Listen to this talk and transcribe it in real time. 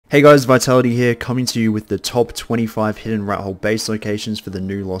Hey guys, Vitality here, coming to you with the top 25 hidden Rathole base locations for the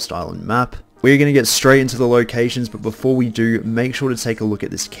new Lost Island map. We're going to get straight into the locations, but before we do, make sure to take a look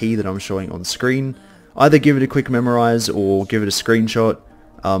at this key that I'm showing on screen. Either give it a quick memorize or give it a screenshot,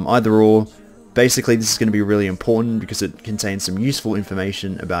 either or. Basically, this is going to be really important because it contains some useful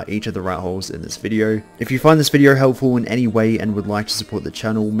information about each of the Ratholes in this video. If you find this video helpful in any way and would like to support the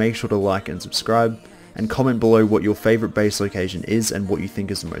channel, make sure to like and subscribe, and comment below what your favorite base location is and what you think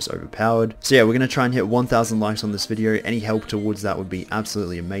is the most overpowered. So yeah, we're going to try and hit 1,000 likes on this video. Any help towards that would be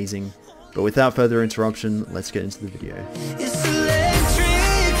absolutely amazing. But without further interruption, let's get into the video. It's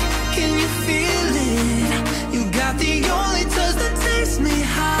electric, can you feel it? You got the only touch that takes me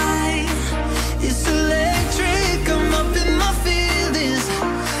high. It's electric, I'm up in my feelings.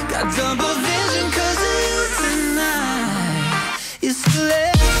 Got double vision 'cause of you tonight. It's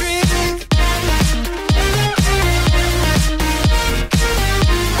electric.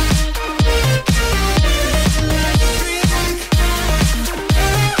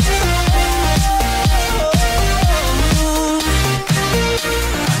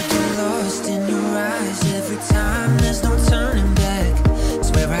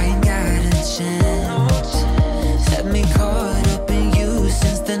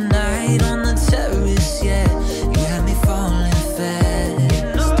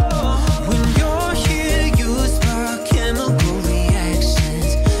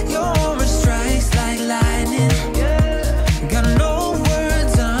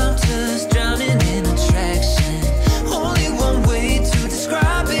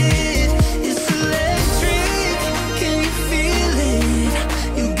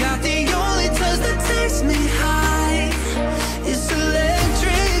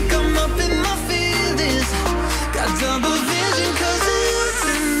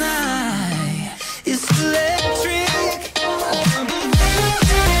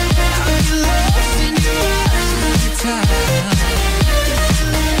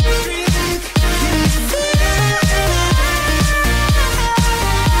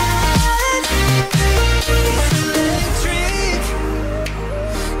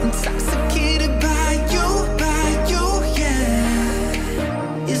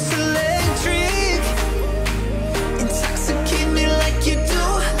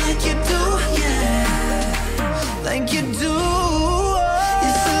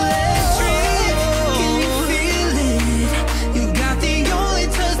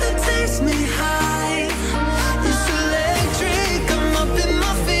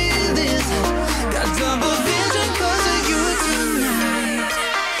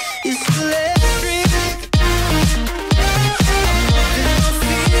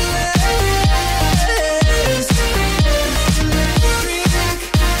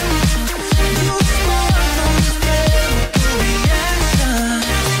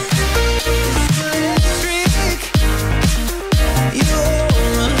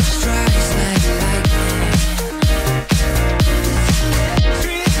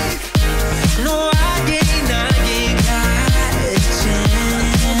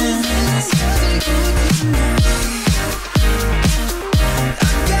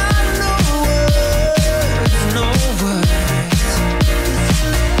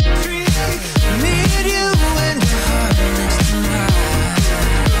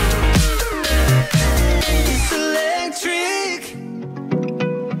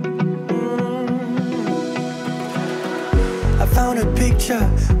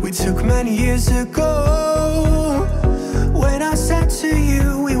 We took many years ago, when I said to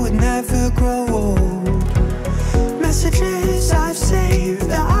you we would never grow old. Messages I've saved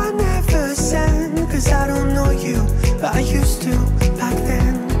that I never send, 'cause I don't know you, but I used to back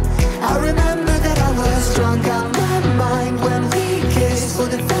then. I remember that I was drunk out my mind when we kissed for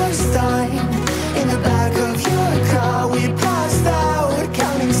the first time. In the back of your car we passed out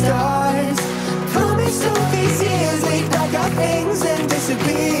counting stars. Promised all these years we'd pack our things and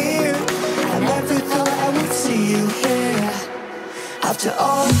disappear. I never thought I would see you here after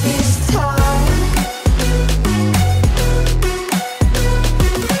all this time.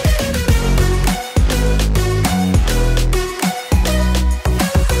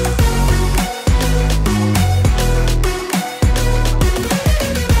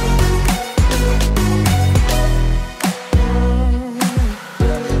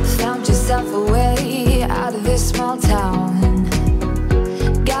 Found yourself a way out of this small town.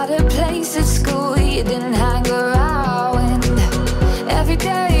 Got a place at school you didn't hang around. Every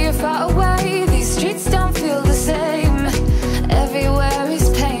day you're far away, these streets don't feel the same. Everywhere is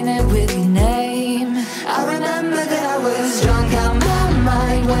painted with your name. I remember that I was drunk out my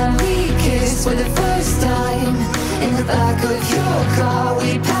mind when we kissed for the first time. In the back of your car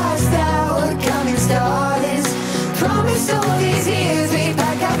we passed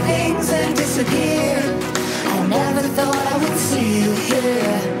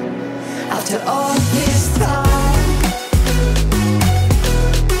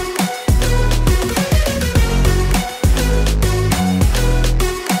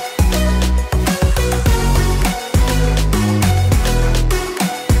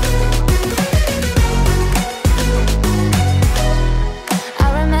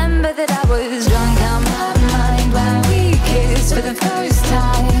swear that I was drunk out my mind when we kissed for the first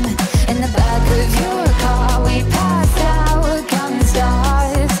time. In the back of your car, we passed out counting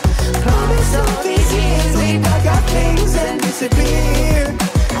stars. Promise all these years we'd pack our things and disappear.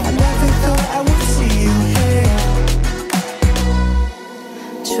 I never thought I would see you here.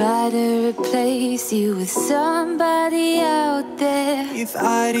 Try to replace you with somebody out there. If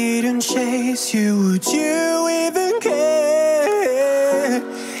I didn't chase you, would you even care?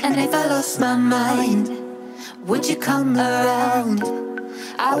 And if I lost my mind, would you come around?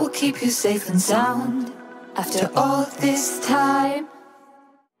 I will keep you safe and sound after all this time.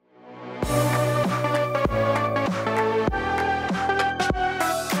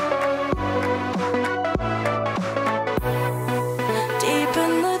 Deep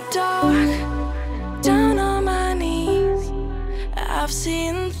in the dark, down on my knees, I've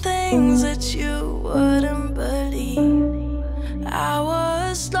seen things that you wouldn't believe. I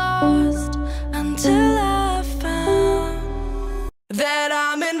was lost until I found that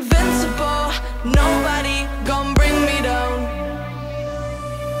I'm invincible. Nobody gon' bring me down.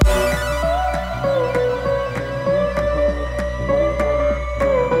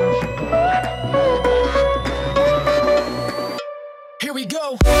 Here we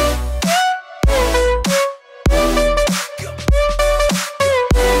go.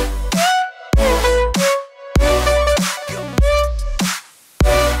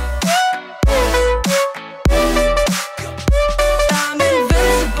 I'm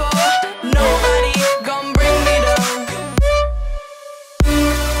invincible. Nobody gon' bring me down.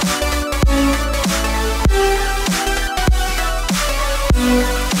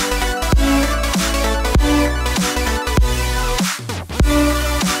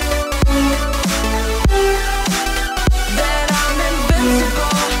 That I'm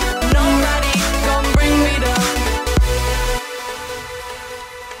invincible. Nobody gon' bring me down.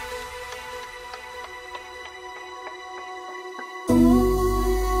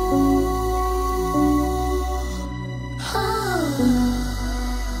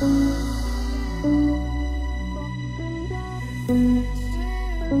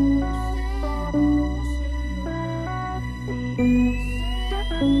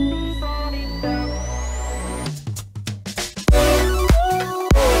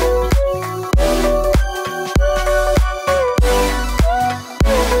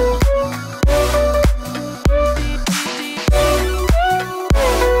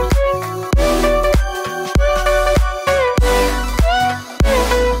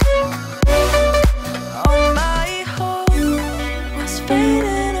 All my hope was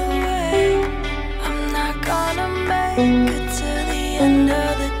fading away. I'm not gonna make it to the end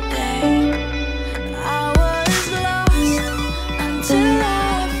of the day. I was lost until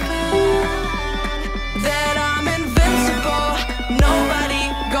I found that I'm invincible. Nobody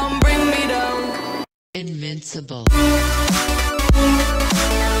gon' bring me down. Invincible.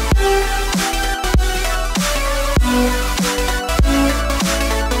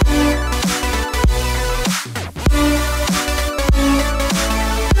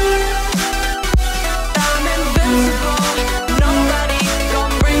 I'm invincible. Nobody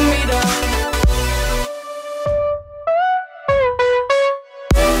gon' bring me down.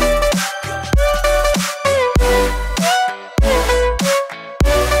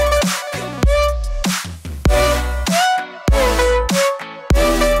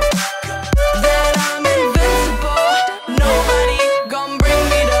 That I'm invincible.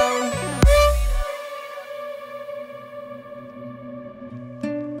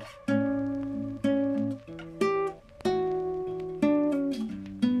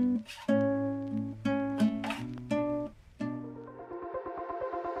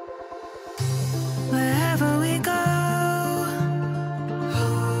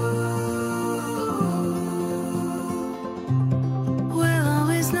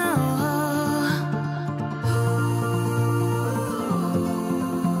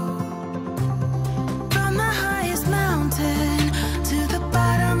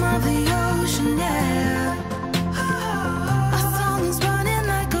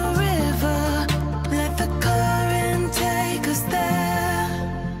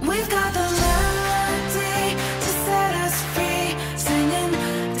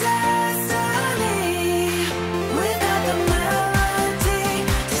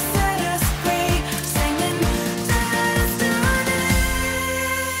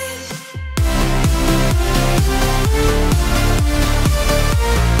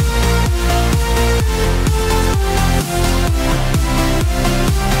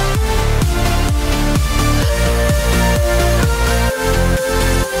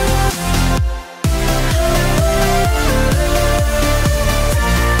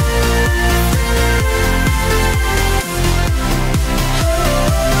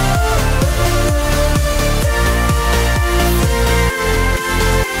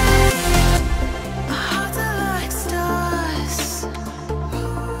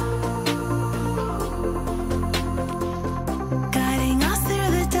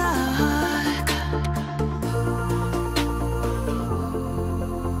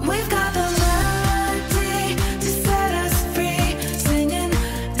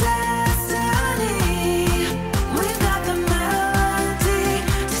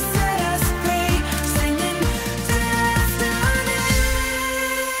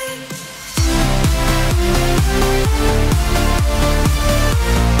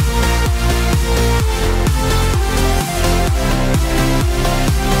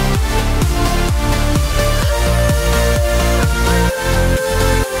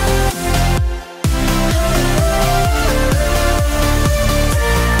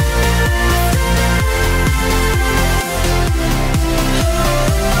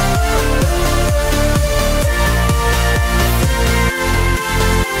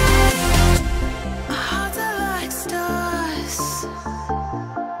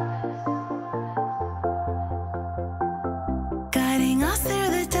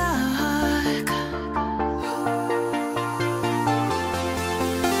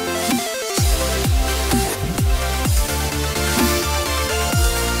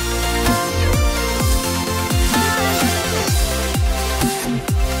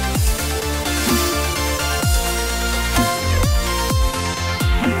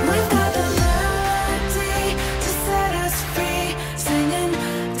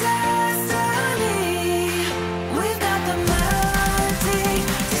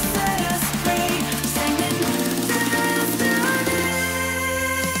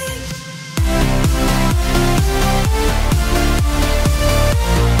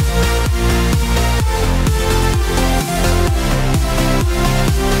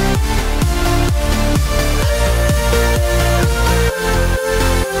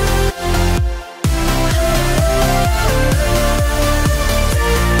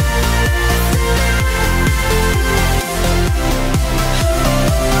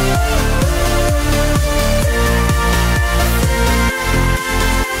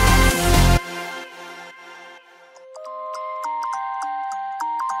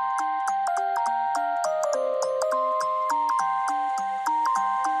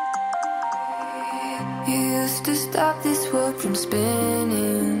 You used to stop this world from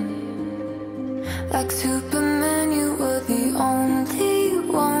spinning. Like Superman, you were the only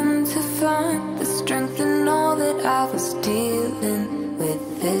one to find the strength in all that I was dealing with.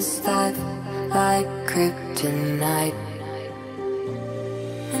 This life like kryptonite.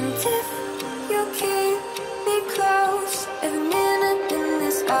 And if you keep me close, every minute in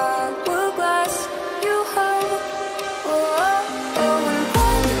this hourglass you hold. Oh, oh, oh, and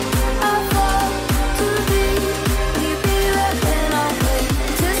when I fall to leave, will you be right when I wait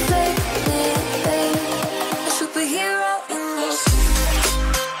to save me, babe? A superhero in your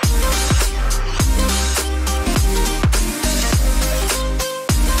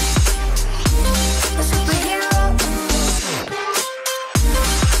a superhero in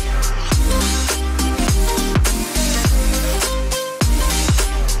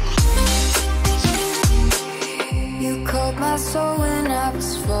You called my soul when I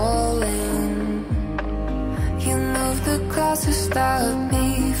was falling. You moved the clouds to stop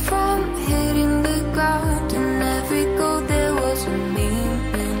me from hitting the ground. In every goal there was a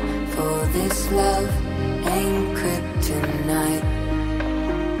meaning. For this love ain't kryptonite.